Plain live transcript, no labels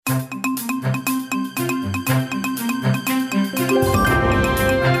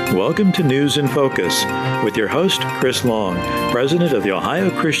welcome to News in Focus with your host, Chris Long, President of the Ohio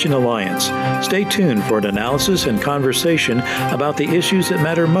Christian Alliance. Stay tuned for an analysis and conversation about the issues that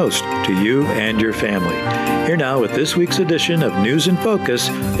matter most to you and your family. Here now with this week's edition of News in Focus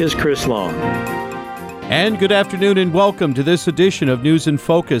is Chris Long. And good afternoon and welcome to this edition of News in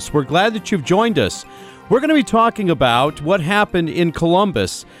Focus. We're glad that you've joined us. We're going to be talking about what happened in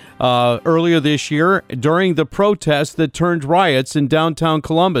Columbus earlier this year during the protests that turned riots in downtown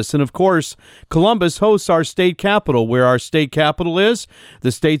Columbus. And of course, Columbus hosts our state capitol, where our state capitol is,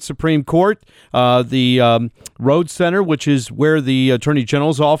 the state Supreme Court, the Rhodes Center, which is where the Attorney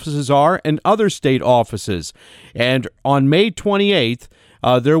General's offices are, and other state offices. And on May 28th,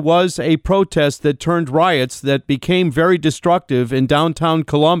 there was a protest that turned riots that became very destructive in downtown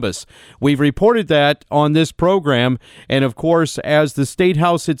Columbus. We've reported that on this program, and of course, as the State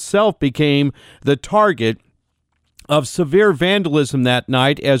House itself became the target of severe vandalism that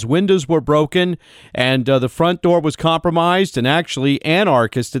night as windows were broken and the front door was compromised, and actually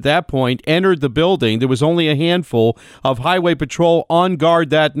anarchists at that point entered the building. There was only a handful of Highway Patrol on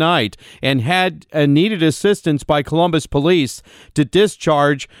guard that night and had needed assistance by Columbus police to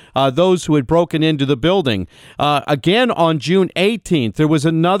discharge those who had broken into the building. Again, on June 18th, there was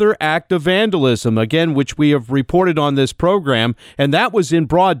another act of vandalism, again, which we have reported on this program, and that was in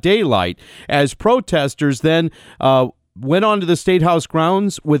broad daylight as protesters then went onto the State House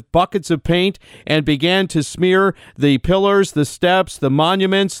grounds with buckets of paint and began to smear the pillars, the steps, the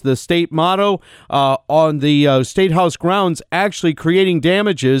monuments, the state motto on the State House grounds, actually creating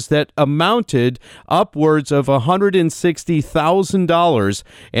damages that amounted upwards of $160,000,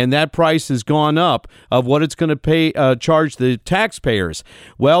 and that price has gone up of what it's going to charge the taxpayers.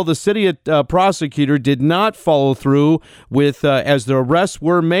 Well, the city prosecutor did not follow through with, as the arrests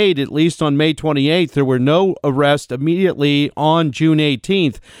were made, at least on May 28th, there were no arrests immediately on June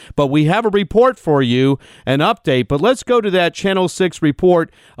 18th. But we have a report for you, an update. But let's go to that Channel 6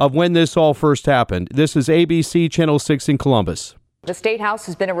 report of when this all first happened. This is ABC Channel 6 in Columbus. The State House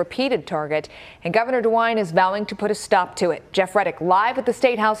has been a repeated target, and Governor DeWine is vowing to put a stop to it. Jeff Reddick live at the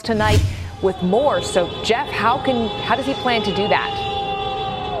State House tonight with more. So, Jeff, how does he plan to do that?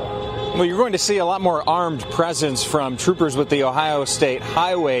 Well, you're going to see a lot more armed presence from troopers with the Ohio State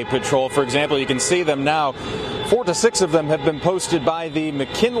Highway Patrol. For example, you can see them now. 4 to 6 of them have been posted by the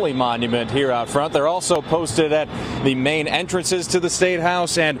McKinley Monument here out front. They're also posted at the main entrances to the State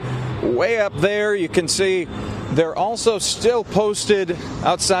House, and way up there you can see they're also still posted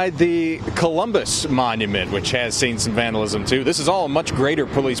outside the Columbus Monument, which has seen some vandalism too. This is all a much greater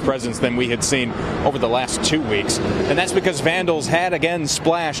police presence than we had seen over the last 2 weeks. And that's because vandals had again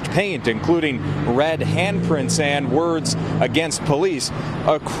splashed paint, including red handprints and words against police,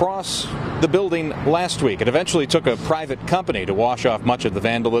 across the building last week. It eventually took a private company to wash off much of the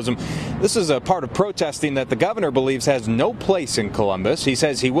vandalism. This is a part of protesting that the governor believes has no place in Columbus. He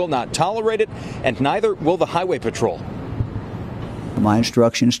says he will not tolerate it, and neither will the Highway Patrol. My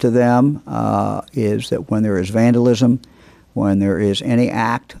instructions to them is that when there is vandalism, when there is any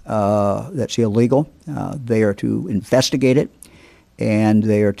act that's illegal, they are to investigate it, and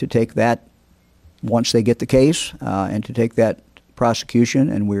they are to take that, once they get the case, and to take that prosecution,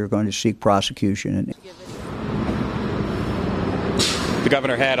 and we're going to seek prosecution. The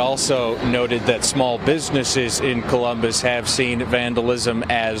governor had also noted that small businesses in Columbus have seen vandalism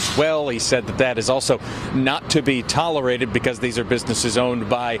as well. He said that that is also not to be tolerated because these are businesses owned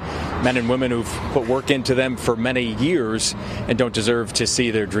by men and women who've put work into them for many years and don't deserve to see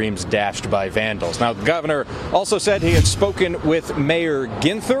their dreams dashed by vandals. Now, the governor also said he had spoken with Mayor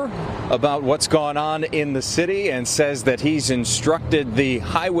Ginther about what's gone on in the city and says that he's instructed the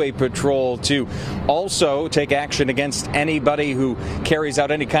Highway Patrol to also take action against anybody who carries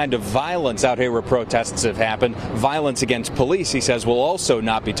out any kind of violence out here where protests have happened. Violence against police, he says, will also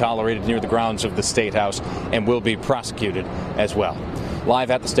not be tolerated near the grounds of the State House and will be prosecuted as well.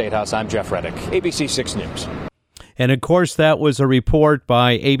 Live at the State House, I'm Jeff Reddick, ABC 6 News. And of course, that was a report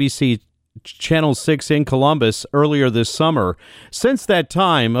by ABC Channel 6 in Columbus earlier this summer. Since that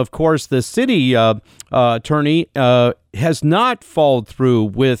time, of course, the city attorney has not followed through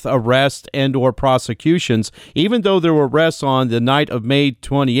with arrests and or prosecutions, even though there were arrests on the night of May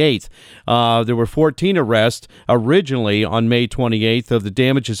 28th. There were 14 arrests originally on May 28th of the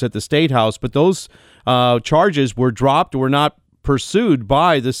damages at the State House, but those charges were dropped, were not pursued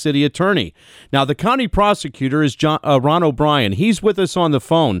by the city attorney. Now, the county prosecutor is Ron O'Brien. He's with us on the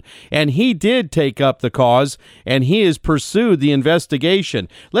phone, and he did take up the cause, and he has pursued the investigation.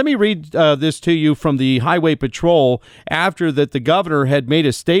 Let me read this to you from the Highway Patrol after that the governor had made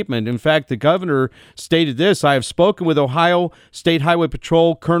a statement. In fact, the governor stated this: "I have spoken with Ohio State Highway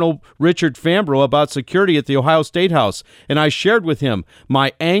Patrol Colonel Richard Fambro about security at the Ohio State House, and I shared with him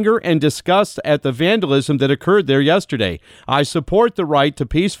my anger and disgust at the vandalism that occurred there yesterday. I support the right to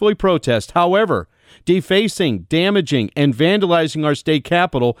peacefully protest. However, defacing, damaging, and vandalizing our state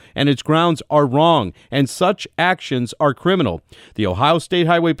capitol and its grounds are wrong, and such actions are criminal. The Ohio State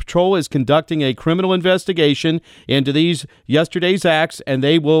Highway Patrol is conducting a criminal investigation into these yesterday's acts, and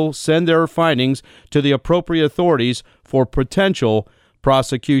they will send their findings to the appropriate authorities for potential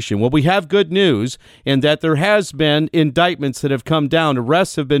prosecution." Well, we have good news in that there has been indictments that have come down.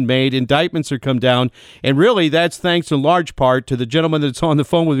 Arrests have been made. Indictments have come down. And really, that's thanks in large part to the gentleman that's on the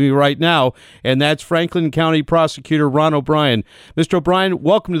phone with me right now, and that's Franklin County Prosecutor Ron O'Brien. Mr. O'Brien,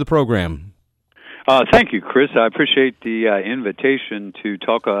 welcome to the program. Thank you, Chris. I appreciate the invitation to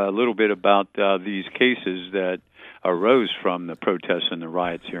talk a little bit about these cases that arose from the protests and the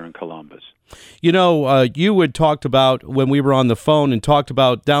riots here in Columbus. You know, you had talked about when we were on the phone and talked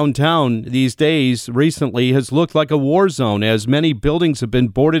about downtown these days recently has looked like a war zone, as many buildings have been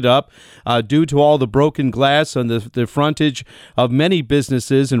boarded up due to all the broken glass on the frontage of many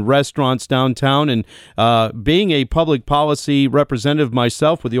businesses and restaurants downtown. And being a public policy representative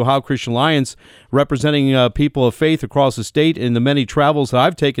myself with the Ohio Christian Alliance, representing people of faith across the state in the many travels that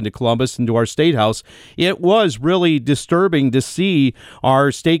I've taken to Columbus and to our state house, it was really disturbing to see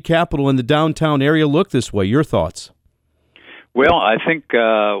our state capitol in the downtown area look this way. Your thoughts? Well, I think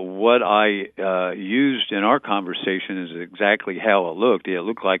what I used in our conversation is exactly how it looked. It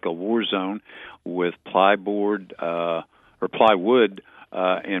looked like a war zone with plywood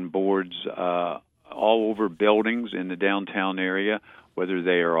and boards all over buildings in the downtown area, whether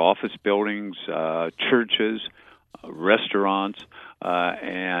they are office buildings, churches, restaurants,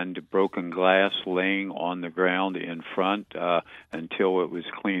 and broken glass laying on the ground in front until it was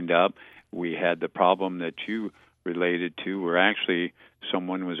cleaned up. We had the problem that you related to, where actually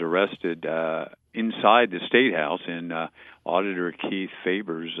someone was arrested inside the State House in Auditor Keith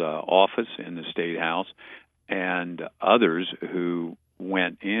Faber's office in the State House, and others who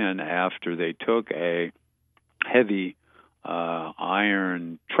went in after they took a heavy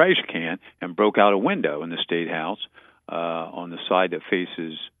iron trash can and broke out a window in the State House on the side that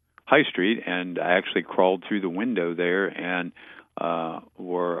faces High Street, and actually crawled through the window there and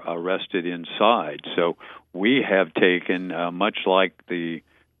were arrested inside. So we have taken, much like the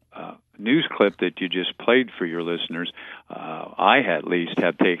news clip that you just played for your listeners, I at least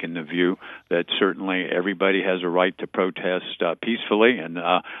have taken the view that certainly everybody has a right to protest peacefully, and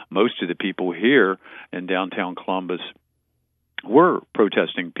most of the people here in downtown Columbus were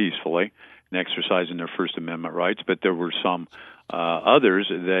protesting peacefully and exercising their First Amendment rights, but there were some others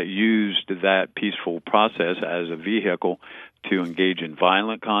that used that peaceful process as a vehicle to engage in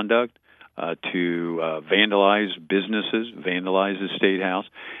violent conduct, to vandalize businesses, vandalize the State House,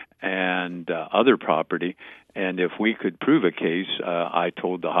 and other property. And if we could prove a case, I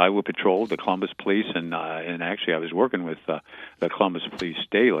told the Highway Patrol, the Columbus Police, and actually I was working with the Columbus Police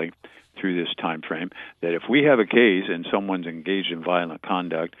daily through this time frame, that if we have a case and someone's engaged in violent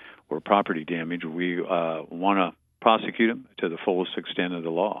conduct or property damage, we want to prosecute them to the fullest extent of the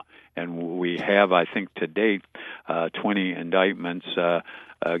law. And we have, I think, to date, 20 indictments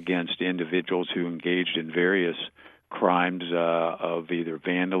against individuals who engaged in various crimes of either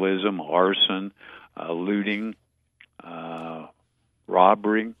vandalism, arson, looting,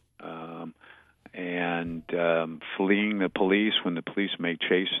 robbery, and fleeing the police when the police may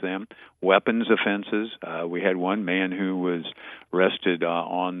chase them, weapons offenses. We had one man who was arrested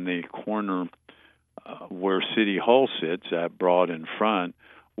on the corner where City Hall sits at Broad and Front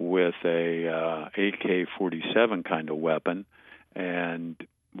with a AK-47 kind of weapon, and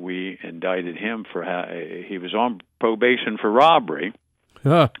we indicted him for he was on probation for robbery.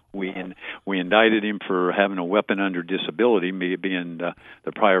 Huh. We indicted him for having a weapon under disability, being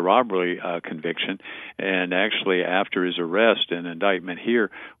the prior robbery conviction. And actually, after his arrest and indictment here,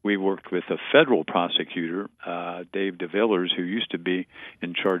 we worked with a federal prosecutor, Dave DeVillers, who used to be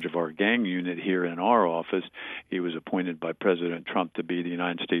in charge of our gang unit here in our office. He was appointed by President Trump to be the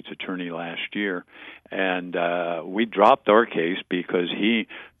United States Attorney last year. And we dropped our case because he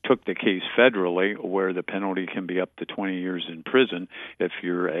took the case federally, where the penalty can be up to 20 years in prison if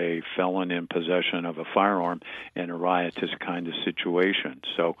you're a felon in possession of a firearm in a riotous kind of situation.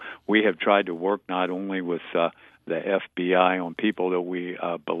 So we have tried to work not only with the FBI on people that we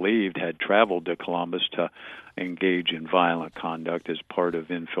believed had traveled to Columbus to engage in violent conduct as part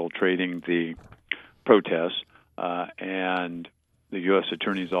of infiltrating the protests, and the U.S.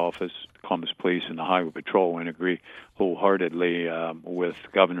 Attorney's Office, Columbus Police, and the Highway Patrol and agree wholeheartedly with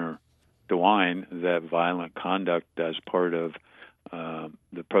Governor DeWine that violent conduct as part of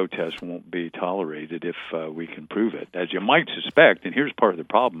the protest won't be tolerated if we can prove it. As you might suspect, and here's part of the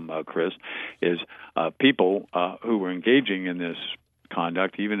problem, Chris, is people who were engaging in this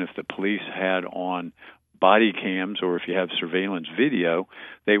conduct, even if the police had on body cams or if you have surveillance video,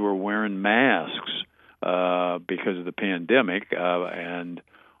 they were wearing masks because of the pandemic, and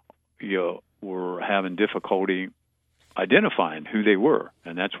were having difficulty identifying who they were.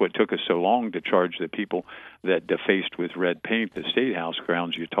 And that's what took us so long to charge the people that defaced with red paint the State House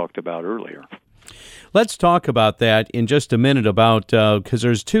grounds you talked about earlier. Let's talk about that in just a minute about, because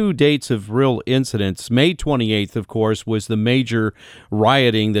there's two dates of real incidents. May 28th, of course, was the major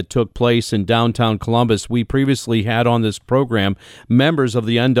rioting that took place in downtown Columbus. We previously had on this program members of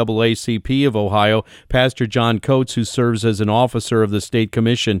the NAACP of Ohio, Pastor John Coates, who serves as an officer of the State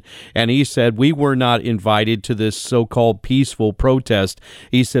Commission, and he said, we were not invited to this so-called peaceful protest.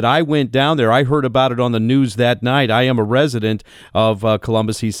 He said, I went down there. I heard about it on the news that night. I am a resident of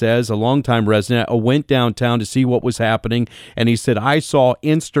Columbus, he says, a longtime resident. I went downtown to see what was happening, and he said, I saw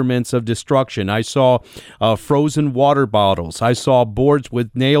instruments of destruction. I saw frozen water bottles. I saw boards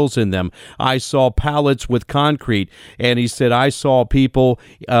with nails in them. I saw pallets with concrete, and he said, I saw people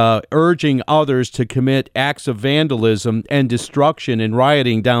urging others to commit acts of vandalism and destruction and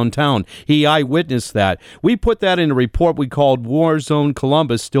rioting downtown. He eyewitnessed that. We put that in a report we called War Zone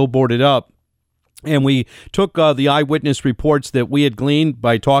Columbus, still boarded up. And we took the eyewitness reports that we had gleaned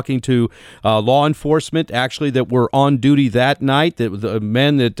by talking to law enforcement, actually, that were on duty that night, that the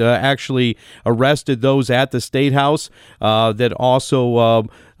men that actually arrested those at the State House, that also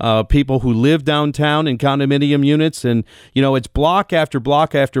people who live downtown in condominium units. And, it's block after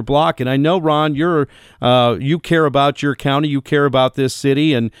block after block. And I know, Ron, you care about your county, you care about this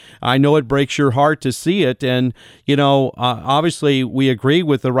city, and I know it breaks your heart to see it. And, obviously we agree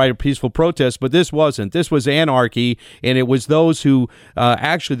with the right of peaceful protest, but this wasn't. This was anarchy, and it was those who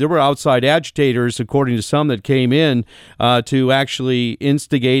actually, there were outside agitators, according to some, that came in to actually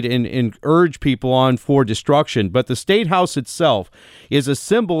instigate and urge people on for destruction. But the State House itself is a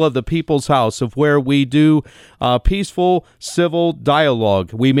symbol of the people's house, of where we do peaceful civil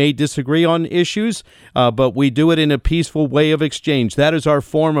dialogue. We may disagree on issues, but we do it in a peaceful way of exchange. That is our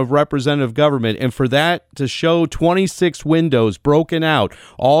form of representative government. And for that to show 26 windows broken out,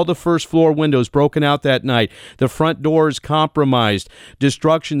 all the first floor windows broken out that night, the front doors compromised,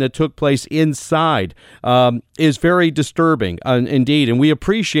 destruction that took place inside, is very disturbing indeed. And we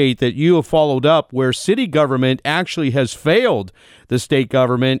appreciate that you have followed up where city government actually has failed the state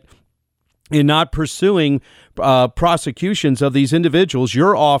government in not pursuing prosecutions of these individuals.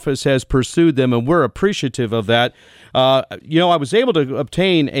 Your office has pursued them, and we're appreciative of that. I was able to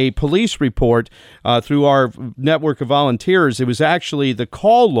obtain a police report through our network of volunteers. It was actually the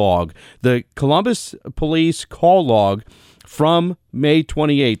call log, the Columbus Police call log from May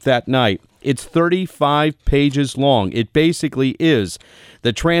 28th, that night. It's 35 pages long. It basically is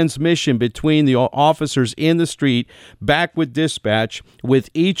the transmission between the officers in the street back with dispatch, with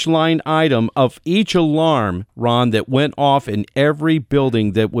each line item of each alarm, Ron, that went off in every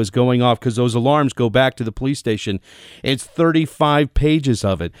building that was going off, because those alarms go back to the police station. It's 35 pages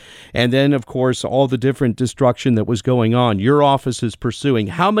of it. And then, of course, all the different destruction that was going on. Your office is pursuing.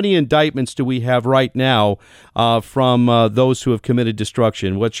 How many indictments do we have right now from those who have committed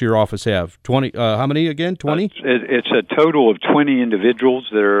destruction? What's your office have? 20? How many again? 20? It's a total of 20 individuals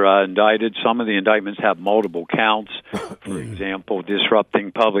that are indicted. Some of the indictments have multiple counts. For example,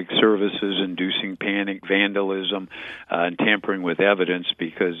 disrupting public services, inducing panic, vandalism, and tampering with evidence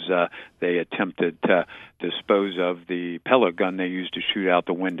because they attempted to dispose of the pellet gun they used to shoot out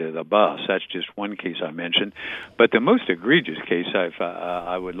the window of the bus. That's just one case I mentioned. But the most egregious case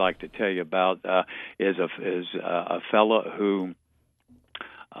I would like to tell you about is a fellow who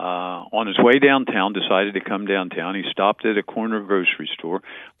on his way downtown, decided to come downtown. He stopped at a corner grocery store,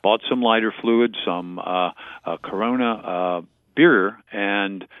 bought some lighter fluid, some Corona beer,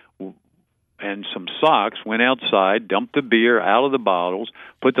 and some socks, went outside, dumped the beer out of the bottles,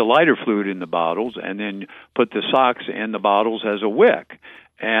 put the lighter fluid in the bottles, and then put the socks in the bottles as a wick.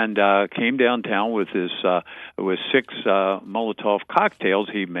 And came downtown with with 6 Molotov cocktails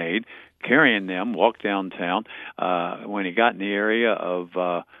he made, carrying them, walked downtown. When he got in the area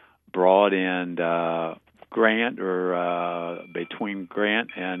of Broad and Grant or between Grant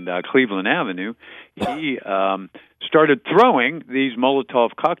and Cleveland Avenue, he started throwing these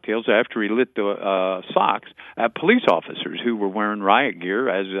Molotov cocktails after he lit the socks at police officers who were wearing riot gear,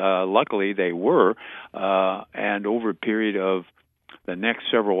 as luckily they were. And over a period of the next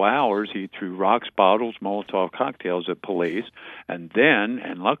several hours, he threw rocks, bottles, Molotov cocktails at police. And then,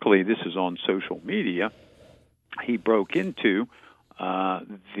 and luckily this is on social media, he broke into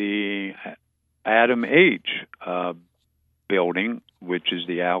the Adam H. building, which is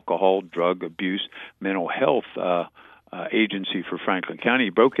the alcohol, drug abuse, mental health agency for Franklin County. He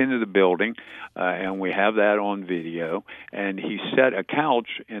broke into the building, and we have that on video, and he set a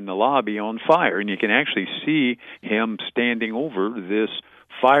couch in the lobby on fire, and you can actually see him standing over this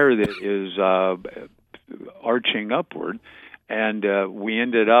fire that is arching upward, and we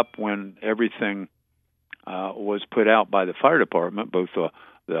ended up, when everything was put out by the fire department, both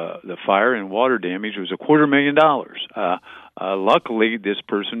the fire and water damage was $250,000. Luckily, this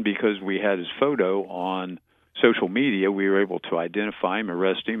person, because we had his photo on social media, we were able to identify him,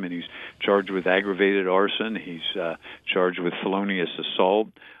 arrest him, and he's charged with aggravated arson. He's charged with felonious assault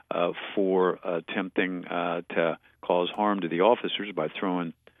for attempting to cause harm to the officers by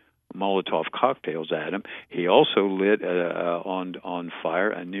throwing Molotov cocktails at him. He also lit on fire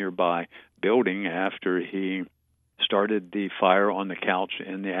a nearby building after he started the fire on the couch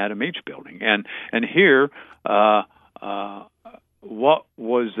in the Adam H. building. And here, what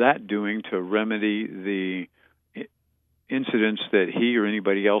was that doing to remedy the incidents that he or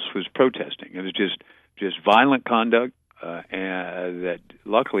anybody else was protesting? It was just violent conduct and that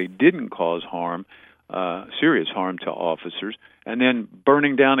luckily didn't cause harm, serious harm to officers, and then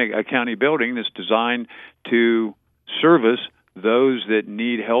burning down a county building that's designed to service those that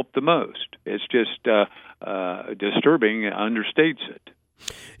need help the most. It's just disturbing, understates it.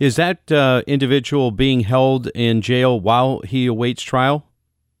 Is that individual being held in jail while he awaits trial?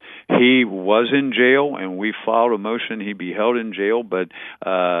 He was in jail, and we filed a motion he be held in jail, but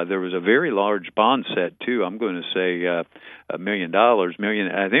there was a very large bond set, too. I'm going to say $1 million,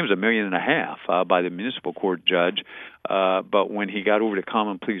 I think it was $1.5 million by the municipal court judge. But when he got over to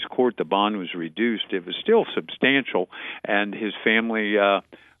common pleas court, the bond was reduced. It was still substantial, and his family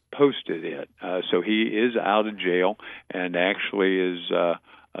posted it. So he is out of jail and actually is,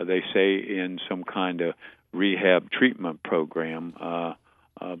 they say, in some kind of rehab treatment program.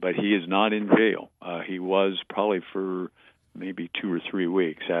 But he is not in jail. He was probably for maybe 2 or 3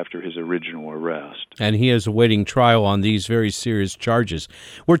 weeks after his original arrest. And he is awaiting trial on these very serious charges.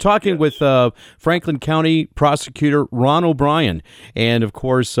 We're talking with Franklin County Prosecutor Ron O'Brien. And, of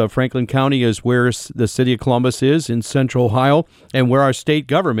course, Franklin County is where the city of Columbus is in central Ohio and where our state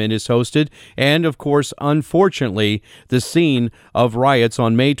government is hosted. And, of course, unfortunately, the scene of riots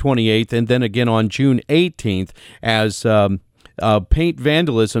on May 28th and then again on June 18th as paint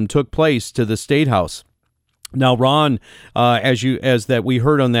vandalism took place to the State House. Now, Ron, as that we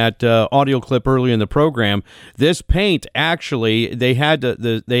heard on that audio clip earlier in the program, this paint actually they had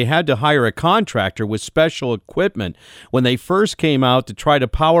to hire a contractor with special equipment when they first came out to try to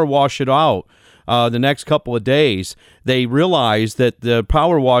power wash it out. The next couple of days, they realized that the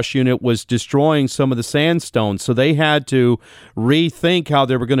power wash unit was destroying some of the sandstone, so they had to rethink how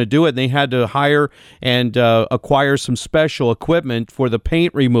they were going to do it, and they had to hire and acquire some special equipment for the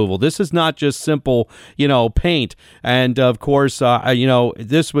paint removal. This is not just simple, paint, and of course,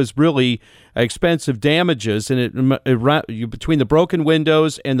 this was really expensive damages, and it between the broken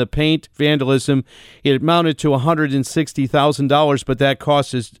windows and the paint vandalism, it amounted to $160,000, but that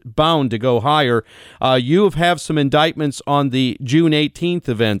cost is bound to go higher. You have some indictments on the June 18th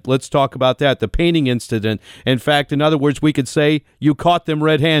event. Let's talk about that, the painting incident. In fact, in other words, we could say you caught them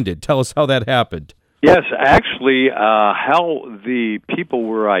red-handed. Tell us how that happened. Yes, actually, how the people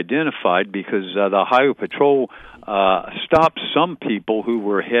were identified, because the Ohio Patrol stopped some people who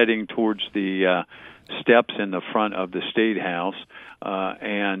were heading towards the steps in the front of the State House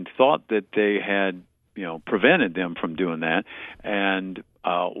and thought that they had, prevented them from doing that. And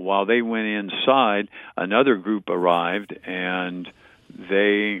while they went inside, another group arrived, and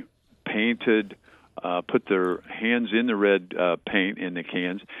they painted, put their hands in the red paint in the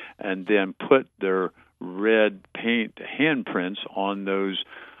cans, and then put their red paint handprints on those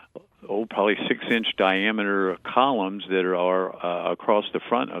probably 6-inch diameter columns that are across the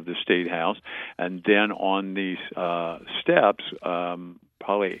front of the State House. And then on these steps,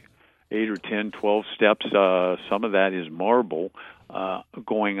 probably 8 or 10, 12 steps, some of that is marble,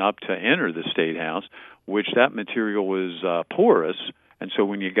 going up to enter the State House, which that material was porous. And so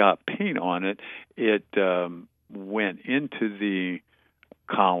when you got paint on it, it went into the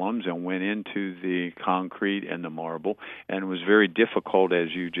columns and went into the concrete and the marble, and was very difficult, as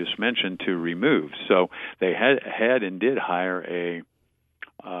you just mentioned, to remove. So they had and did hire a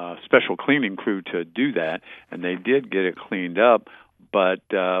special cleaning crew to do that, and they did get it cleaned up. But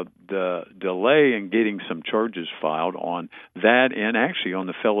the delay in getting some charges filed on that, and actually on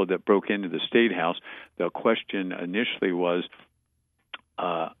the fellow that broke into the State House, the question initially was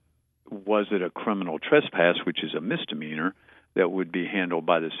it a criminal trespass, which is a misdemeanor that would be handled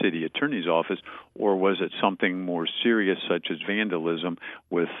by the city attorney's office, or was it something more serious such as vandalism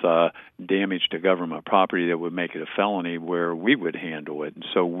with damage to government property that would make it a felony where we would handle it? And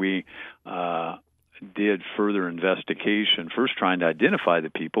so we did further investigation, first trying to identify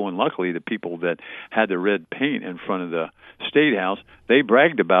the people, and luckily the people that had the red paint in front of the State House, they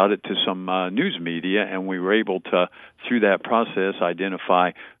bragged about it to some news media, and we were able to, through that process,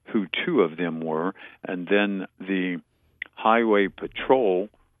 identify who two of them were. And then the Highway Patrol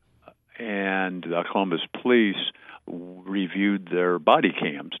and the Columbus Police reviewed their body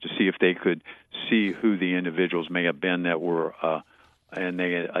cams to see if they could see who the individuals may have been that were and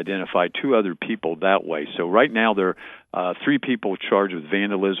they identified two other people that way. So right now there are 3 people charged with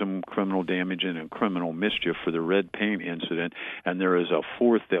vandalism, criminal damage, and criminal mischief for the red paint incident, and there is a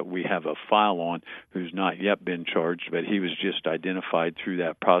 4th that we have a file on who's not yet been charged, but he was just identified through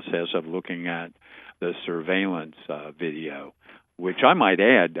that process of looking at the surveillance video, which I might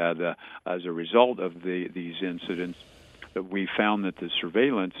add, as a result of these incidents, that we found that the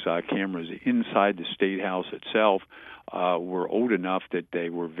surveillance cameras inside the State House itself were old enough that they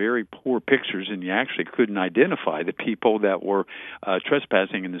were very poor pictures, and you actually couldn't identify the people that were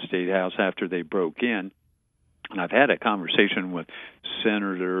trespassing in the State House after they broke in. And I've had a conversation with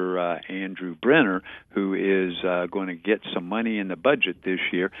Senator Andrew Brenner, who is going to get some money in the budget this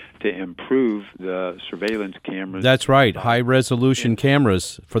year to improve the surveillance cameras. That's right, high-resolution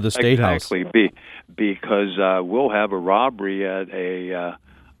cameras for the State House. Exactly, because we'll have a robbery at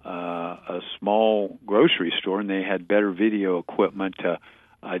a small grocery store, and they had better video equipment to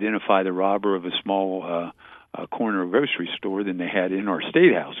identify the robber of a small corner grocery store than they had in our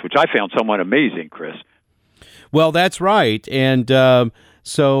State House, which I found somewhat amazing, Chris. Well, that's right, and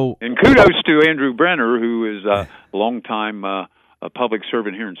so... And kudos to Andrew Brenner, who is a longtime a public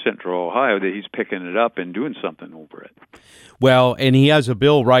servant here in Central Ohio, that he's picking it up and doing something over it. Well, and he has a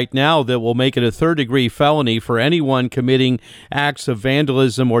bill right now that will make it a 3rd-degree felony for anyone committing acts of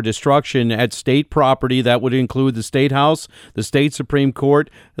vandalism or destruction at state property. That would include the State House, the State Supreme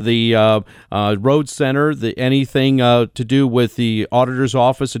Court, the Road Center, anything to do with the Auditor's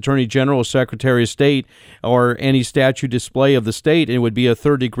Office, Attorney General, Secretary of State, or any statue display of the state. It would be a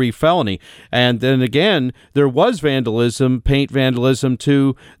 3rd-degree felony. And then again, there was vandalism, paint vandalism,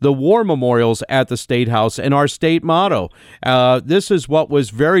 to the war memorials at the State House and our state motto. This is what was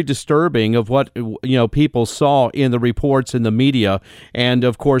very disturbing of what people saw in the reports in the media, and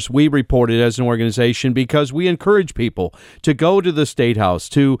of course we reported as an organization because we encourage people to go to the State House,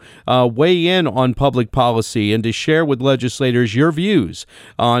 to weigh in on public policy, and to share with legislators your views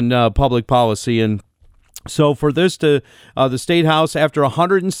on public policy. And so for this to the State House, after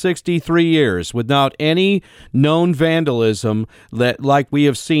 163 years without any known vandalism that like we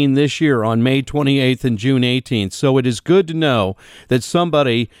have seen this year on May 28th and June 18th. So it is good to know that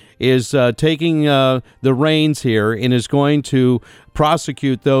somebody is taking the reins here and is going to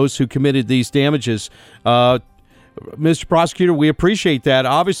prosecute those who committed these damages. Mr. Prosecutor, we appreciate that.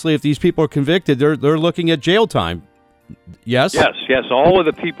 Obviously, if these people are convicted, they're looking at jail time. Yes? Yes. All of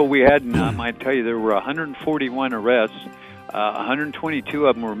the people we had, and I might tell you, there were 141 arrests. 122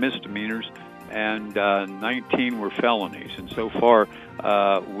 of them were misdemeanors, and 19 were felonies. And so far,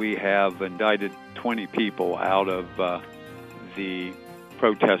 we have indicted 20 people out of the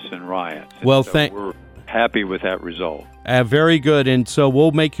protests and riots. And well, we're happy with that result. Very good. And so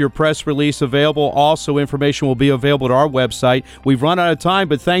we'll make your press release available. Also, information will be available at our website. We've run out of time,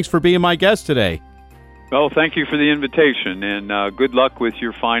 but thanks for being my guest today. Well, thank you for the invitation, and good luck with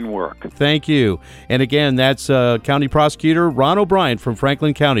your fine work. Thank you. And again, that's County Prosecutor Ron O'Brien from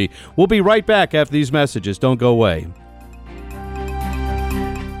Franklin County. We'll be right back after these messages. Don't go away.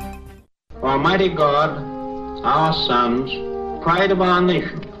 Almighty God, our sons, pride of our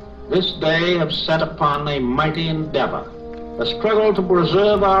nation, this day have set upon a mighty endeavor, a struggle to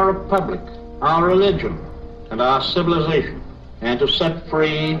preserve our republic, our religion, and our civilization, and to set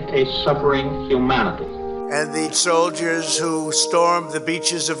free a suffering humanity. And the soldiers who stormed the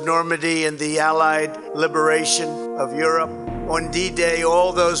beaches of Normandy and the Allied liberation of Europe. On D-Day,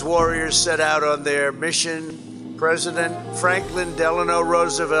 all those warriors set out on their mission. President Franklin Delano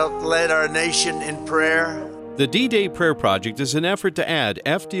Roosevelt led our nation in prayer. The D-Day Prayer Project is an effort to add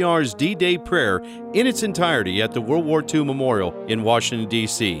FDR's D-Day prayer in its entirety at the World War II Memorial in Washington,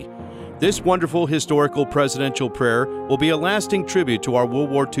 D.C. This wonderful historical presidential prayer will be a lasting tribute to our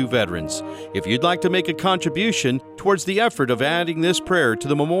World War II veterans. If you'd like to make a contribution towards the effort of adding this prayer to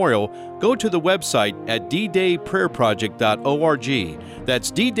the memorial, go to the website at ddayprayerproject.org.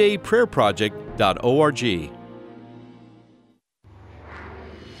 That's ddayprayerproject.org.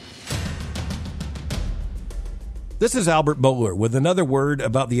 This is Albert Bowler with another word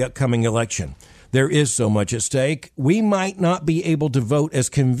about the upcoming election. There is so much at stake. We might not be able to vote as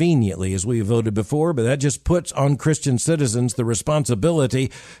conveniently as we have voted before, but that just puts on Christian citizens the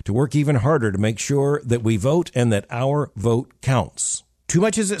responsibility to work even harder to make sure that we vote and that our vote counts. Too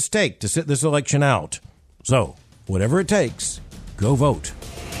much is at stake to sit this election out. So, whatever it takes, go vote.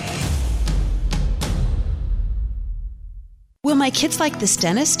 Will my kids like this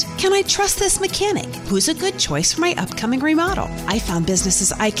dentist? Can I trust this mechanic? Who's a good choice for my upcoming remodel? I found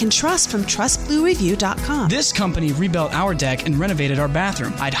businesses I can trust from TrustBlueReview.com. This company rebuilt our deck and renovated our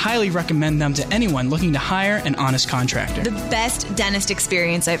bathroom. I'd highly recommend them to anyone looking to hire an honest contractor. The best dentist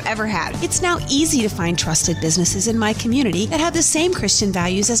experience I've ever had. It's now easy to find trusted businesses in my community that have the same Christian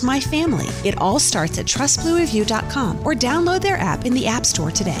values as my family. It all starts at TrustBlueReview.com or download their app in the App Store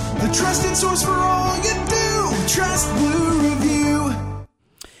today. The trusted source for all you do. Trust Blue Review.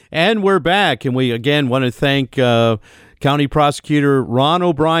 And we're back, and we again want to thank County Prosecutor Ron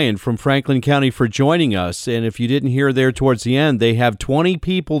O'Brien from Franklin County for joining us. And if you didn't hear there towards the end, they have 20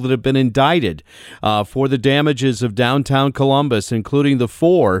 people that have been indicted for the damages of downtown Columbus, including the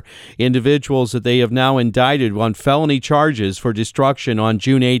 4 individuals that they have now indicted on felony charges for destruction on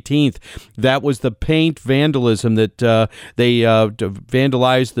June 18th. That was the paint vandalism that they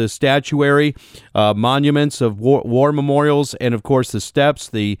vandalized the statuary, monuments of war memorials, and, of course, the steps,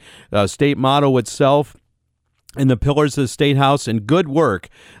 the state motto itself, and the pillars of the State House, and good work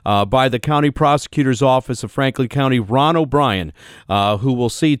by the County Prosecutor's Office of Franklin County, Ron O'Brien, who will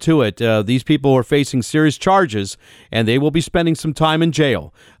see to it. These people are facing serious charges, and they will be spending some time in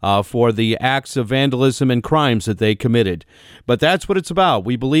jail for the acts of vandalism and crimes that they committed. But that's what it's about.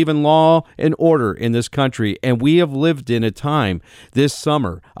 We believe in law and order in this country, and we have lived in a time this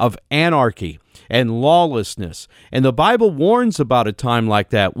summer of anarchy and lawlessness. And the Bible warns about a time like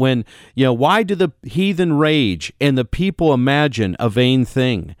that when, why do the heathen rage and the people imagine a vain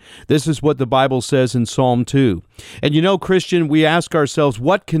thing? This is what the Bible says in Psalm 2. And Christian, we ask ourselves,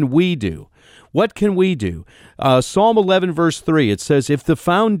 what can we do? What can we do? Psalm 11, verse 3, it says, if the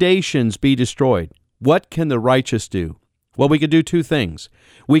foundations be destroyed, what can the righteous do? Well, we can do 2 things.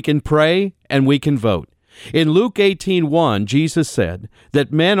 We can pray and we can vote. In Luke 18:1, Jesus said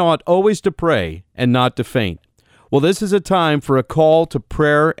that men ought always to pray and not to faint. Well, this is a time for a call to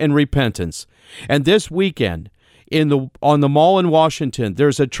prayer and repentance. And this weekend, on the Mall in Washington,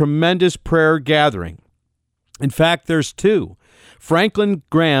 there's a tremendous prayer gathering. In fact, there's 2. Franklin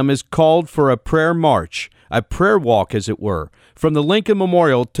Graham is called for a prayer march, a prayer walk, as it were, from the Lincoln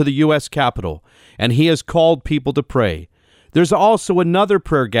Memorial to the U.S. Capitol, and he has called people to pray. There's also another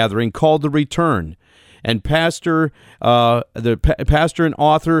prayer gathering called The Return. And pastor and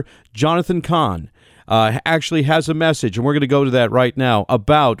author Jonathan Cahn actually has a message, and we're going to go to that right now,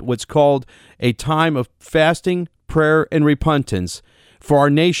 about what's called a time of fasting, prayer, and repentance for our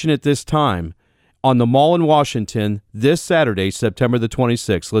nation at this time on the Mall in Washington this Saturday, September the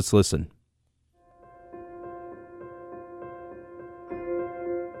 26th. Let's listen.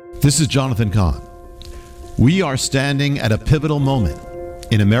 This is Jonathan Cahn. We are standing at a pivotal moment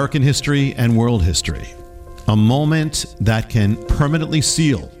in American history and world history, a moment that can permanently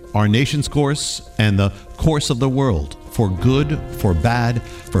seal our nation's course and the course of the world for good, for bad,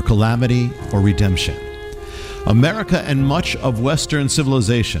 for calamity, or redemption. America and much of Western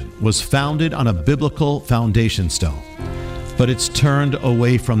civilization was founded on a biblical foundation stone, but it's turned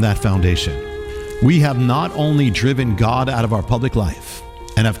away from that foundation. We have not only driven God out of our public life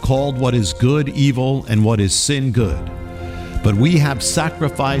and have called what is good evil and what is sin good, but we have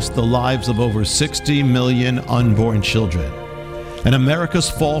sacrificed the lives of over 60 million unborn children. And America's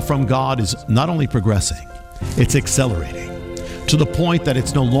fall from God is not only progressing, it's accelerating, to the point that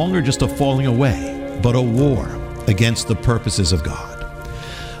it's no longer just a falling away, but a war against the purposes of God.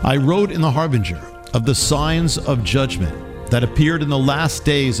 I wrote in the Harbinger of the signs of judgment that appeared in the last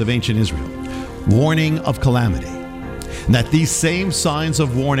days of ancient Israel, warning of calamity, and that these same signs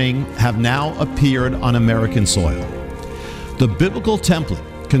of warning have now appeared on American soil. The biblical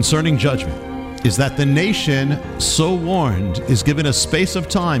template concerning judgment is that the nation so warned is given a space of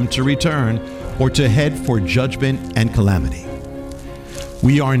time to return or to head for judgment and calamity.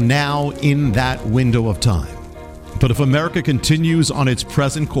 We are now in that window of time, But if America continues on its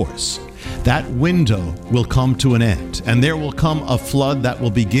present course, that window will come to an end, and there will come a flood that will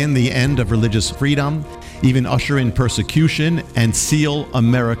begin the end of religious freedom, even usher in persecution, and seal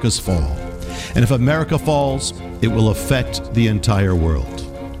America's fall. And if America falls, it will affect the entire world.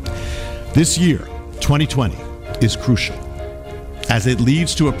 This year, 2020, is crucial, as it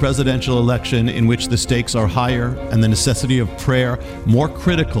leads to a presidential election in which the stakes are higher and the necessity of prayer more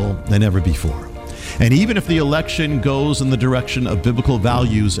critical than ever before. And even if the election goes in the direction of biblical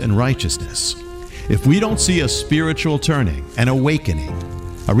values and righteousness, if we don't see a spiritual turning, an awakening,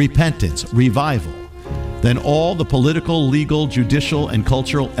 a repentance, revival, then all the political, legal, judicial, and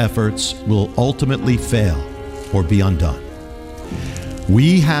cultural efforts will ultimately fail or be undone.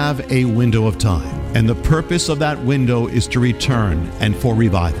 We have a window of time, and the purpose of that window is to return and for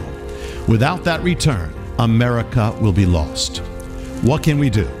revival. Without that return, America will be lost. What can we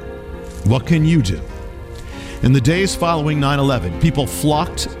do? What can you do? In the days following 9/11, people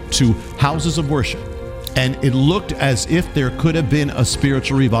flocked to houses of worship, and it looked as if there could have been a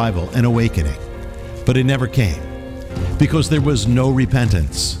spiritual revival, an awakening. But it never came, because there was no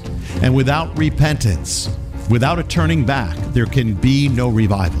repentance. And without repentance, without a turning back, there can be no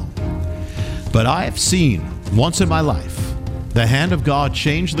revival. But I have seen, once in my life, the hand of God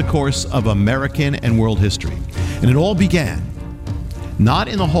change the course of American and world history. And it all began not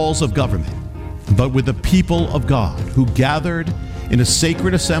in the halls of government, but with the people of God who gathered in a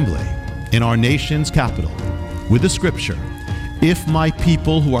sacred assembly in our nation's capital with the scripture, "If my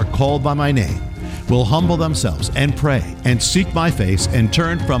people who are called by my name will humble themselves and pray and seek my face and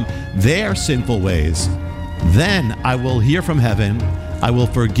turn from their sinful ways, then I will hear from heaven, I will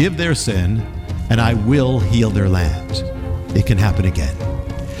forgive their sin, and I will heal their land." It can happen again.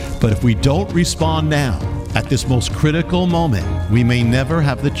 But if we don't respond now, at this most critical moment, we may never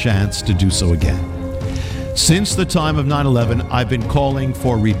have the chance to do so again. Since the time of 9/11, I've been calling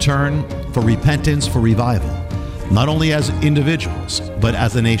for return, for repentance, for revival, not only as individuals, but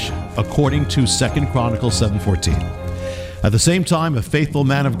as a nation, according to 2 Chronicles 7:14. At the same time, a faithful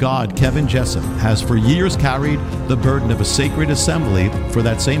man of God, Kevin Jessup, has for years carried the burden of a sacred assembly for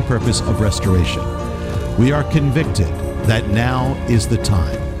that same purpose of restoration. We are convicted that now is the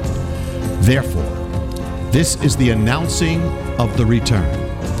time. Therefore, this is the announcing of the return,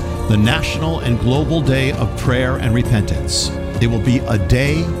 the national and global day of prayer and repentance. It will be a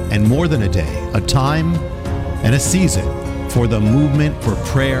day, and more than a day, a time and a season for the movement for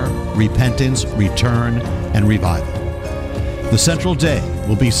prayer, repentance, return, and revival. The central day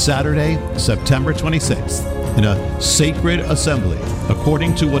will be Saturday, September 26th, in a sacred assembly,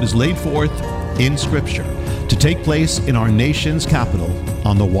 according to what is laid forth in Scripture, to take place in our nation's capital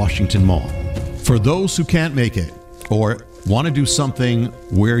on the Washington Mall. For those who can't make it or want to do something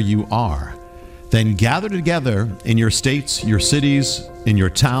where you are, then gather together in your states, your cities, in your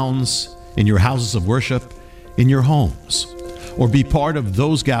towns, in your houses of worship, in your homes, or be part of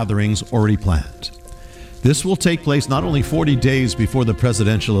those gatherings already planned. This will take place not only 40 days before the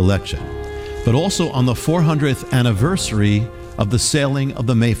presidential election, but also on the 400th anniversary of the sailing of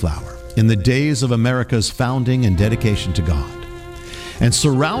the Mayflower, in the days of America's founding and dedication to God. And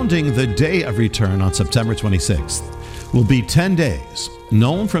surrounding the day of return on September 26th will be 10 days,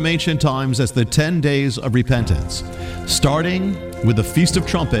 known from ancient times as the 10 days of repentance, starting with the Feast of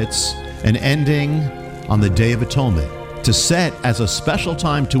Trumpets and ending on the Day of Atonement, to set as a special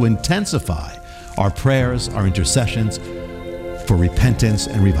time to intensify our prayers, our intercessions for repentance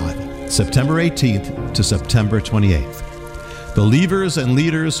and revival, September 18th to September 28th. Believers and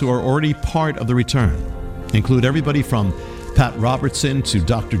leaders who are already part of the return include everybody from Pat Robertson to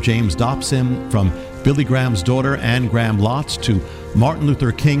Dr. James Dobson, from Billy Graham's daughter Anne Graham Lotz to Martin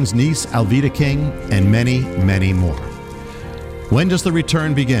Luther King's niece Alveda King, and many, many more. When does the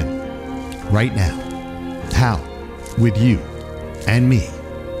return begin? Right now. How? With you and me,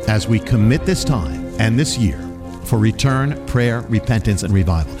 as we commit this time and this year for return, prayer, repentance, and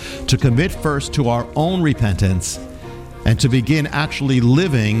revival. To commit first to our own repentance and to begin actually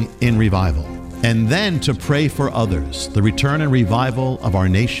living in revival. And then to pray for others, the return and revival of our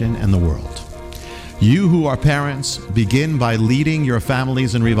nation and the world. You who are parents, begin by leading your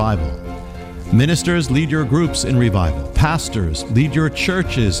families in revival. Ministers, lead your groups in revival. Pastors, lead your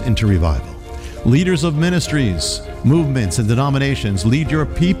churches into revival. Leaders of ministries, movements, and denominations, lead your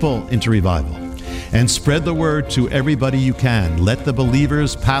people into revival. And spread the word to everybody you can. Let the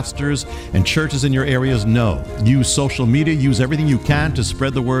believers, pastors, and churches in your areas know. Use social media, use everything you can to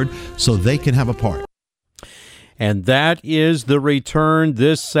spread the word so they can have a part. And that is the return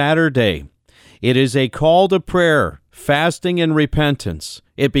this Saturday. It is a call to prayer, fasting, and repentance.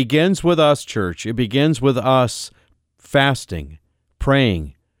 It begins with us, church. It begins with us fasting,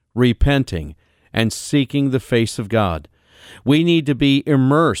 praying, repenting, and seeking the face of God. We need to be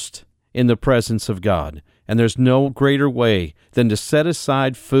immersed in the presence of God. And there's no greater way than to set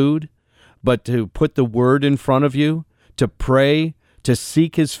aside food, but to put the Word in front of you, to pray, to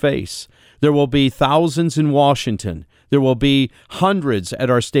seek His face. There will be thousands in Washington. There will be hundreds at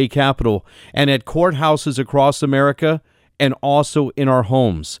our state capitol and at courthouses across America, and also in our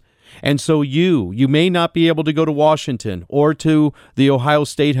homes. And so you may not be able to go to Washington or to the Ohio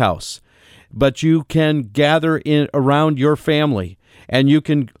State House, but you can gather in around your family, and you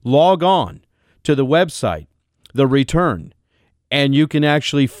can log on to the website, The Return, and you can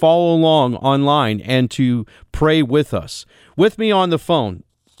actually follow along online and to pray with us. With me on the phone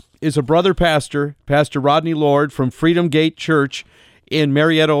is a brother pastor, Pastor Rodney Lord from Freedom Gate Church in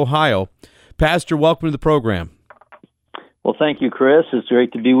Marietta, Ohio. Pastor, welcome to the program. Well, thank you, Chris. It's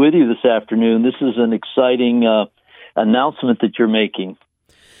great to be with you this afternoon. This is an exciting announcement that you're making.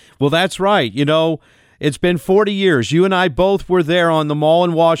 Well, that's right. You know, it's been 40 years. You and I both were there on the Mall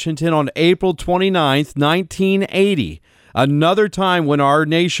in Washington on April 29th, 1980. Another time when our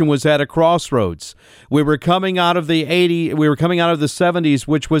nation was at a crossroads. We were coming out of the 70s,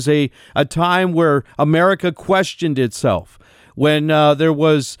 which was a time where America questioned itself, when there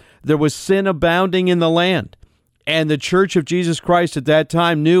was sin abounding in the land. And the Church of Jesus Christ at that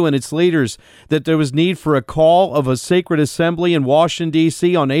time knew, and its leaders, that there was need for a call of a sacred assembly in Washington,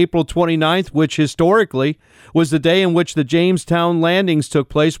 D.C. on April 29th, which historically was the day in which the Jamestown landings took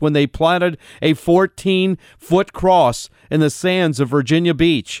place, when they planted a 14-foot cross in the sands of Virginia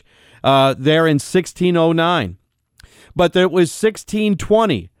Beach there in 1609. But there was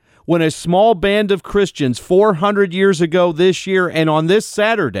 1620 when a small band of Christians 400 years ago this year, and on this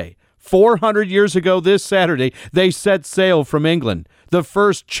Saturday, 400 years ago this Saturday, they set sail from England, the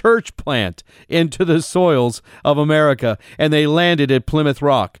first church plant into the soils of America, and they landed at Plymouth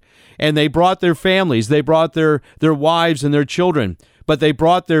Rock. And they brought their families, they brought their wives and their children, but they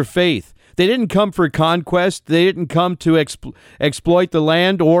brought their faith. They didn't come for conquest. They didn't come to exploit the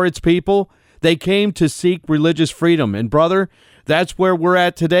land or its people. They came to seek religious freedom. And brother, that's where we're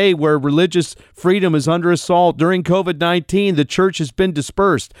at today, where religious freedom is under assault. During COVID-19, the church has been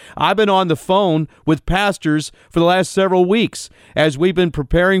dispersed. I've been on the phone with pastors for the last several weeks as we've been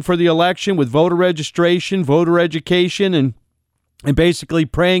preparing for the election with voter registration, voter education, and basically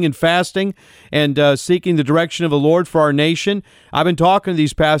praying and fasting and seeking the direction of the Lord for our nation. I've been talking to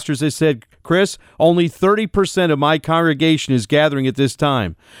these pastors. They said, Chris, only 30% of my congregation is gathering at this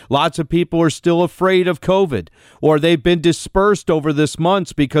time. Lots of people are still afraid of COVID, or they've been dispersed over this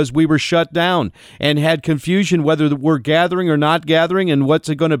months because we were shut down and had confusion whether we're gathering or not gathering and what's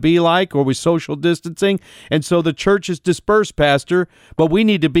it going to be like, or we social distancing. And so the church is dispersed, Pastor, but we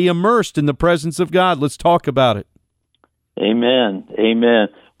need to be immersed in the presence of God. Let's talk about it. Amen. Amen.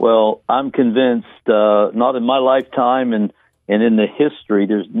 Well, I'm convinced, not in my lifetime and in the history,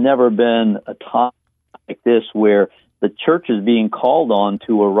 there's never been a time like this where the church is being called on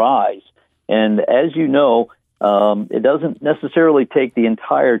to arise. And as you know, it doesn't necessarily take the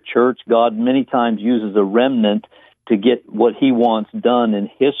entire church. God many times uses a remnant to get what He wants done in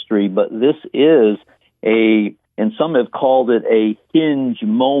history. But this is and some have called it a hinge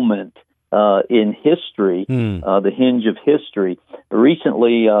moment in history, the hinge of history.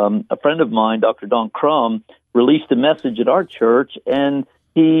 Recently, a friend of mine, Dr. Don Crum, released a message at our church, and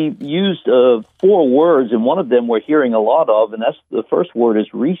he used 4 words, and one of them we're hearing a lot of, and that's the first word is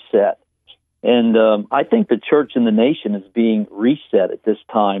reset. And I think the church and the nation is being reset at this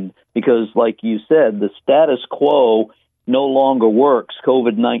time because, like you said, the status quo no longer works.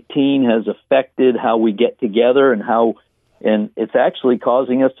 COVID-19 has affected how we get together and it's actually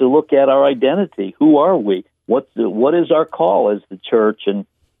causing us to look at our identity. Who are we? What is our call as the church? And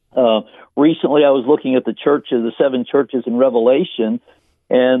recently I was looking at the 7 churches in Revelation,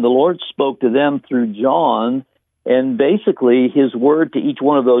 and the Lord spoke to them through John, and basically His word to each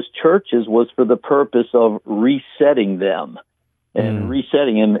one of those churches was for the purpose of resetting them and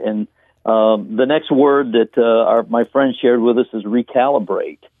resetting them. And the next word that my friend shared with us is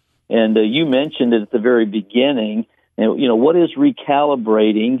recalibrate. And you mentioned it at the very beginning. And, what is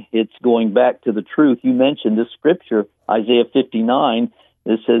recalibrating? It's going back to the truth. You mentioned this scripture, Isaiah 59,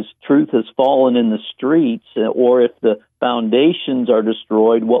 that says, truth has fallen in the streets, or if the foundations are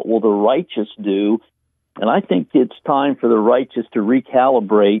destroyed, what will the righteous do? And I think it's time for the righteous to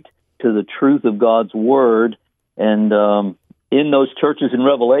recalibrate to the truth of God's word. And in those churches in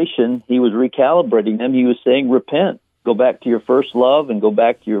Revelation, He was recalibrating them. He was saying, repent, go back to your first love and go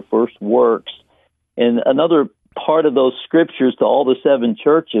back to your first works. And another part of those scriptures to all the 7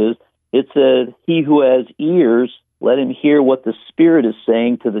 churches, it said, he who has ears, Let him hear what the Spirit is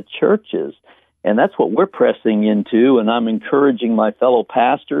saying to the churches. And that's what we're pressing into, and I'm encouraging my fellow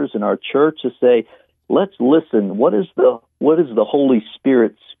pastors in our church to say, let's listen. What is the Holy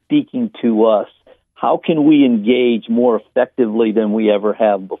Spirit speaking to us? How can we engage more effectively than we ever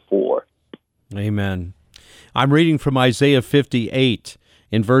have before? Amen. I'm reading from Isaiah 58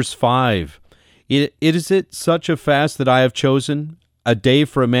 in verse 5. Is it such a fast that I have chosen, a day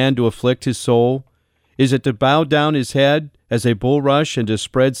for a man to afflict his soul? Is it to bow down his head as a bulrush and to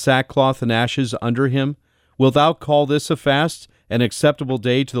spread sackcloth and ashes under him? Wilt thou call this a fast, an acceptable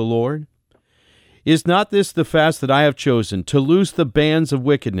day to the Lord? Is not this the fast that I have chosen, to loose the bands of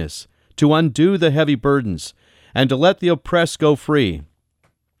wickedness, to undo the heavy burdens, and to let the oppressed go free,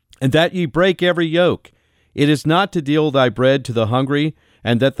 and that ye break every yoke? It is not to deal thy bread to the hungry,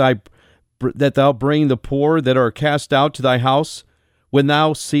 and that thou bring the poor that are cast out to thy house, when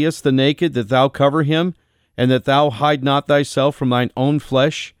thou seest the naked, that thou cover him, and that thou hide not thyself from thine own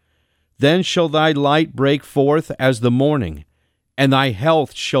flesh. Then shall thy light break forth as the morning, and thy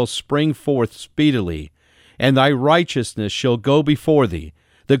health shall spring forth speedily, and thy righteousness shall go before thee.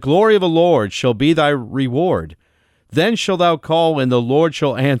 The glory of the Lord shall be thy reward. Then shalt thou call, and the Lord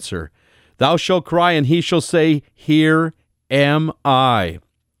shall answer. Thou shalt cry, and he shall say, Here am I.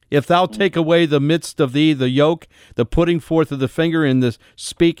 If thou take away the midst of thee the yoke, the putting forth of the finger, and the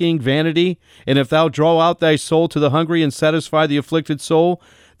speaking vanity, and if thou draw out thy soul to the hungry, and satisfy the afflicted soul,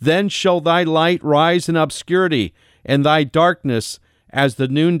 then shall thy light rise in obscurity, and thy darkness as the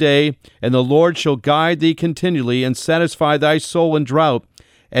noonday, and the Lord shall guide thee continually, and satisfy thy soul in drought,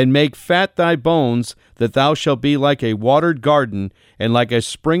 and make fat thy bones, that thou shalt be like a watered garden, and like a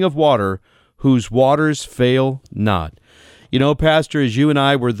spring of water, whose waters fail not. You know, Pastor, as you and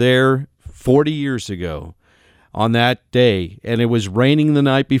I were there 40 years ago on that day, and it was raining the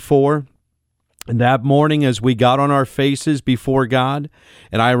night before, and that morning as we got on our faces before God,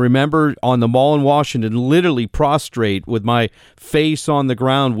 and I remember on the mall in Washington, literally prostrate with my face on the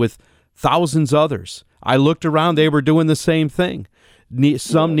ground with thousands others. I looked around, they were doing the same thing.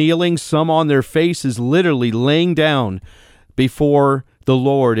 Some kneeling, some on their faces, literally laying down before the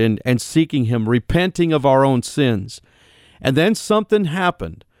Lord and seeking Him, repenting of our own sins. And then something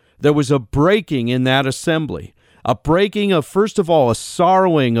happened. There was a breaking in that assembly, a breaking of, first of all, a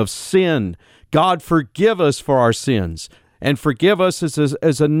sorrowing of sin. God, forgive us for our sins, and forgive us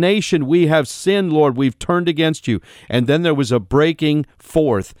as a nation. We have sinned, Lord. We've turned against you. And then there was a breaking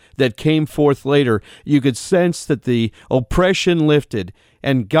forth that came forth later. You could sense that the oppression lifted,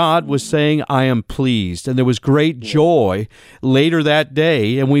 and God was saying, I am pleased. And there was great joy later that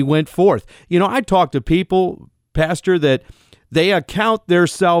day, and we went forth. You know, I talked to people, Pastor, that they account their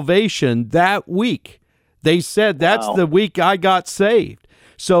salvation that week. They said, that's the week I got saved.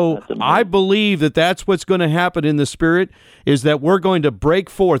 So I believe that that's what's going to happen in the Spirit, is that we're going to break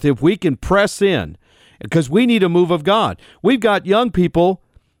forth if we can press in, because we need a move of God. We've got young people,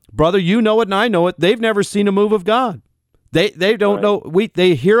 brother, you know it and I know it, they've never seen a move of God. They don't know.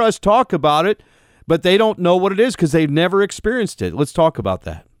 They hear us talk about it, but they don't know what it is because they've never experienced it. Let's talk about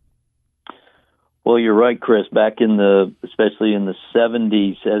that. Well, you're right, Chris. Back especially in the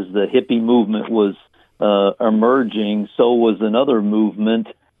 70s, as the hippie movement was emerging, so was another movement,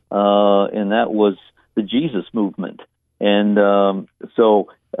 and that was the Jesus movement. And so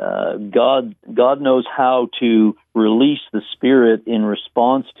God knows how to release the Spirit in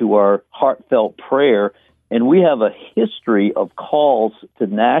response to our heartfelt prayer. And we have a history of calls to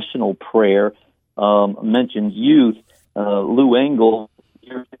national prayer. Mentioned youth. Lou Engle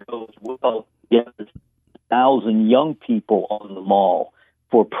years ago as well. 1,000 young people on the mall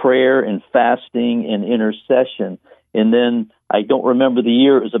for prayer and fasting and intercession. And then I don't remember the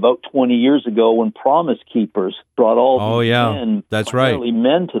year. It was about 20 years ago when Promise Keepers brought all these men, that's right,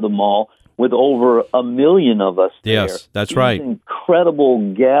 men to the mall with over 1 million of us there. Yes, that's right. These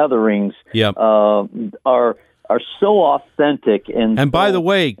incredible gatherings are so authentic and by the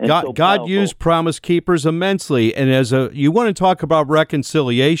way, God used Promise Keepers immensely. And you want to talk about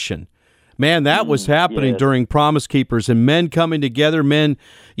reconciliation. Man, that was happening during Promise Keepers, and men coming together. Men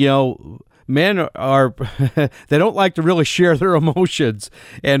are they don't like to really share their emotions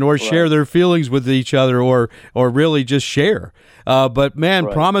or share their feelings with each other or really just share. But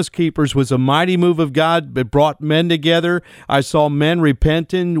man, Promise Keepers was a mighty move of God. It brought men together. I saw men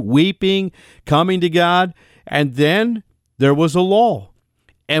repenting, weeping, coming to God. And then there was a law.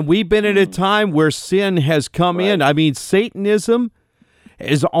 And we've been at a time where sin has come in. I mean, Satanism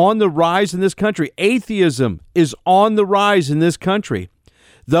is on the rise in this country. Atheism is on the rise in this country.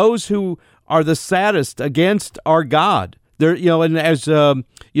 Those who are the saddest against our God, and as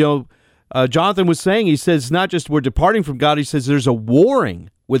Jonathan was saying, he says, not just we're departing from God, he says there's a warring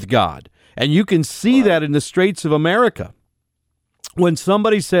with God. And you can see that in the Straits of America. When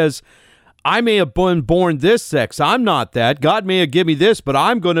somebody says, I may have been born this sex, I'm not that. God may have given me this, but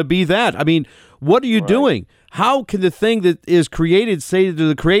I'm going to be that. I mean, what are you doing? How can the thing that is created say to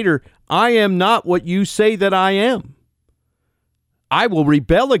the Creator, I am not what you say that I am? I will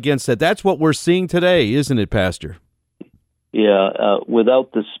rebel against that. That's what we're seeing today, isn't it, Pastor? Yeah,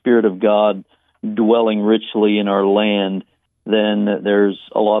 without the Spirit of God dwelling richly in our land, then there's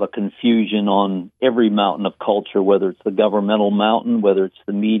a lot of confusion on every mountain of culture, whether it's the governmental mountain, whether it's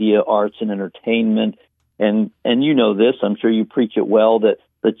the media, arts, and entertainment. And you know this, I'm sure you preach it well, that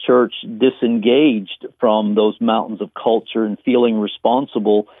the church disengaged from those mountains of culture and feeling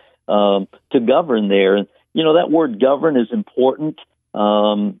responsible to govern there. And, you know, that word govern is important.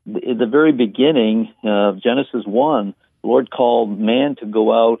 At the very beginning of Genesis 1, the Lord called man to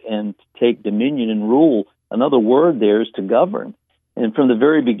go out and take dominion and rule. Another word there is to govern. And from the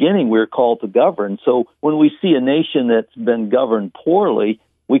very beginning, we're called to govern. So when we see a nation that's been governed poorly,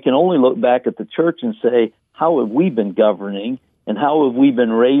 we can only look back at the church and say, how have we been governing? And how have we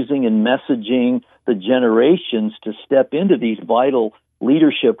been raising and messaging the generations to step into these vital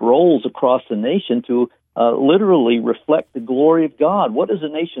leadership roles across the nation to literally reflect the glory of God? What does a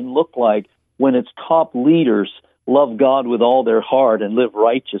nation look like when its top leaders love God with all their heart and live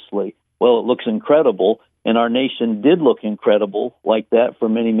righteously? Well, it looks incredible, and our nation did look incredible like that for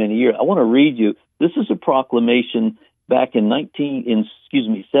many, many years. I want to read you. This is a proclamation back in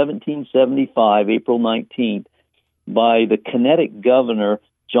 1775, April 19th, by the Connecticut governor,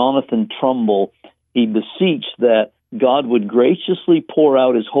 Jonathan Trumbull. He beseeched that God would graciously pour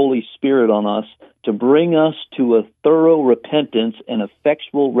out his Holy Spirit on us to bring us to a thorough repentance and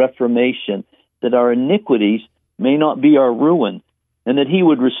effectual reformation, that our iniquities may not be our ruin, and that he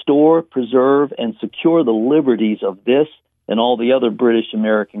would restore, preserve, and secure the liberties of this and all the other British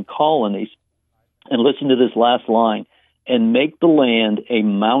American colonies. And listen to this last line, and make the land a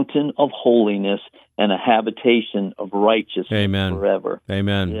mountain of holiness and a habitation of righteousness forever.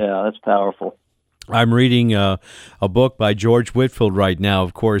 Amen. Yeah, that's powerful. I'm reading a book by George Whitefield right now.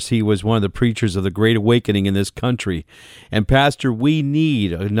 Of course, he was one of the preachers of the Great Awakening in this country. And, Pastor, we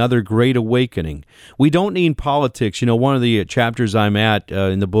need another Great Awakening. We don't need politics. You know, one of the chapters I'm at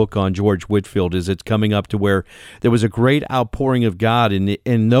in the book on George Whitefield is it's coming up to where there was a great outpouring of God.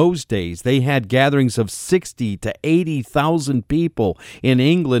 In those days, they had gatherings of 60 to 80,000 people. In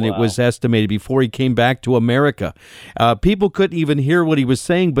England, It was estimated before he came back to America. People couldn't even hear what he was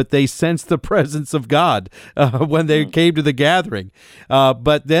saying, but they sensed the presence of God when they came to the gathering.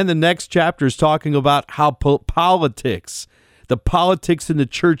 But then the next chapter is talking about how politics the politics in the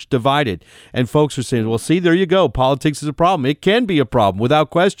church divided. And folks are saying, well, see, there you go. Politics is a problem. It can be a problem without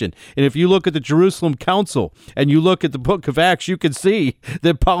question. And if you look at the Jerusalem Council and you look at the book of Acts, you can see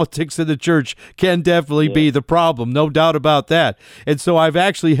that politics in the church can definitely be the problem. No doubt about that. And so I've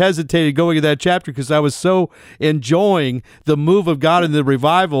actually hesitated going to that chapter because I was so enjoying the move of God in the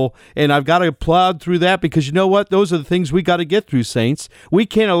revival. And I've got to plod through that because you know what? Those are the things we got to get through, saints. We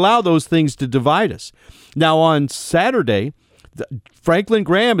can't allow those things to divide us. Now, on Saturday, Franklin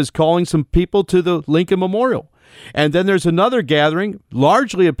Graham is calling some people to the Lincoln Memorial. And then there's another gathering,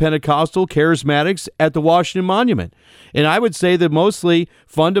 largely of Pentecostal charismatics at the Washington Monument. And I would say that mostly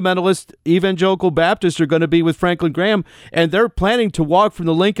fundamentalist evangelical Baptists are going to be with Franklin Graham, and they're planning to walk from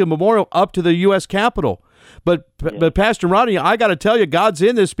the Lincoln Memorial up to the U.S. Capitol. But Pastor Rodney, I got to tell you, God's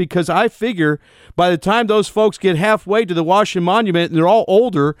in this because I figure by the time those folks get halfway to the Washington Monument and they're all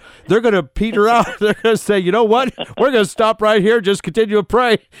older, they're going to peter out. They're going to say, you know what? We're going to stop right here, just continue to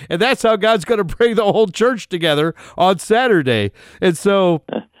pray. And that's how God's going to bring the whole church together on Saturday. And so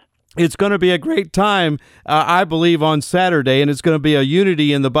it's going to be a great time, I believe, on Saturday, and it's going to be a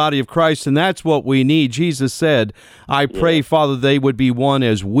unity in the body of Christ, and that's what we need. Jesus said, I pray, Father, they would be one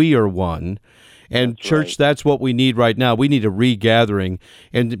as we are one. And that's church, that's what we need right now. We need a regathering.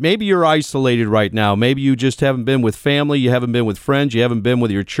 And maybe you're isolated right now. Maybe you just haven't been with family. You haven't been with friends. You haven't been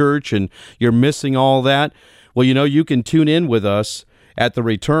with your church, and you're missing all that. Well, you know, you can tune in with us at the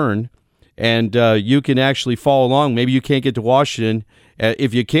return, and you can actually follow along. Maybe you can't get to Washington.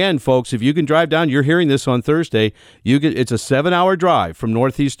 If you can, folks, if you can drive down, you're hearing this on Thursday. It's a 7-hour drive from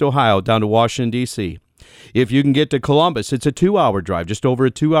Northeast Ohio down to Washington, D.C. If you can get to Columbus, it's a 2-hour drive, just over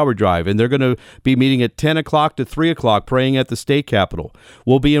a 2-hour drive, and they're going to be meeting at 10 o'clock to 3 o'clock, praying at the state capitol.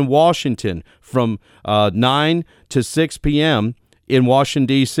 We'll be in Washington from 9 to 6 p.m. in Washington,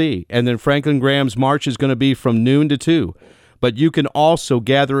 D.C., and then Franklin Graham's march is going to be from noon to 2. but you can also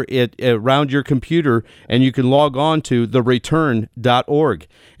gather it around your computer, and you can log on to thereturn.org.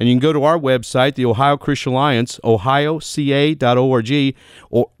 And you can go to our website, the Ohio Christian Alliance, ohioca.org,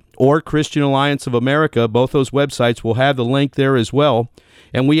 or Christian Alliance of America. Both those websites will have the link there as well.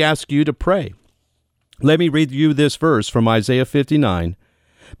 And we ask you to pray. Let me read you this verse from Isaiah 59.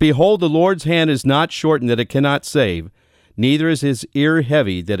 Behold, the Lord's hand is not shortened that it cannot save, neither is his ear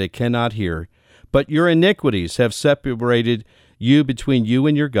heavy that it cannot hear. But your iniquities have separated you between you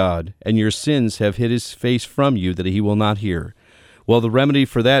and your God, and your sins have hid his face from you that he will not hear. Well, the remedy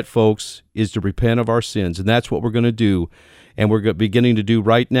for that, folks, is to repent of our sins, and that's what we're going to do, and we're beginning to do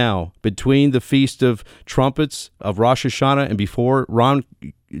right now. Between the Feast of Trumpets of Rosh Hashanah and before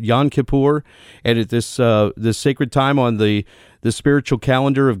Yom Kippur, and at this sacred time on the spiritual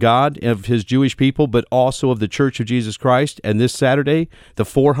calendar of God, of his Jewish people, but also of the Church of Jesus Christ, and this Saturday, the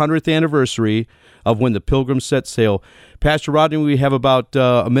 400th anniversary of when the Pilgrims set sail. Pastor Rodney, we have about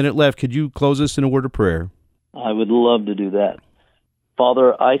a minute left. Could you close us in a word of prayer? I would love to do that.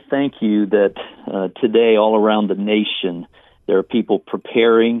 Father, I thank you that today all around the nation there are people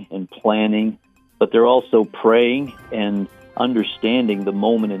preparing and planning, but they're also praying and understanding the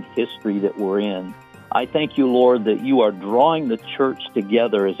moment in history that we're in. I thank you, Lord, that you are drawing the church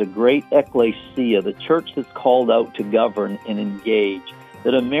together as a great ecclesia, the church that's called out to govern and engage,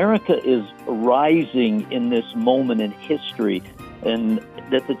 that America is rising in this moment in history, and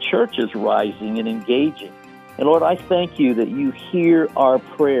that the church is rising and engaging. And Lord, I thank you that you hear our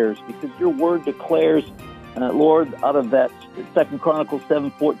prayers, because your word declares, Lord, out of that 2 Chronicles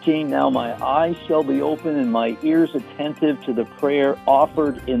 7:14, now my eyes shall be open and my ears attentive to the prayer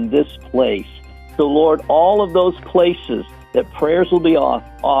offered in this place. So, Lord, all of those places that prayers will be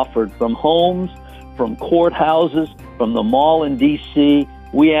offered, from homes, from courthouses, from the mall in D.C.,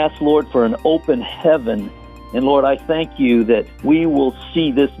 we ask, Lord, for an open heaven. And, Lord, I thank you that we will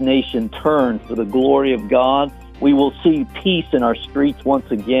see this nation turn for the glory of God. We will see peace in our streets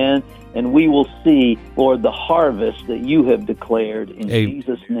once again. And we will see, Lord, the harvest that you have declared in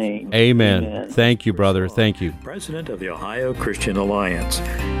Jesus' name. Amen. Amen. Thank you, brother. Thank you. President of the Ohio Christian Alliance.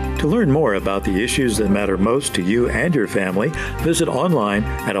 To learn more about the issues that matter most to you and your family, visit online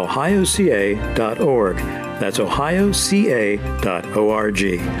at ohioca.org. That's ohioca.org.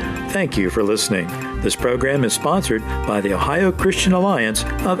 Thank you for listening. This program is sponsored by the Ohio Christian Alliance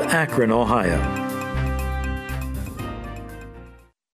of Akron, Ohio.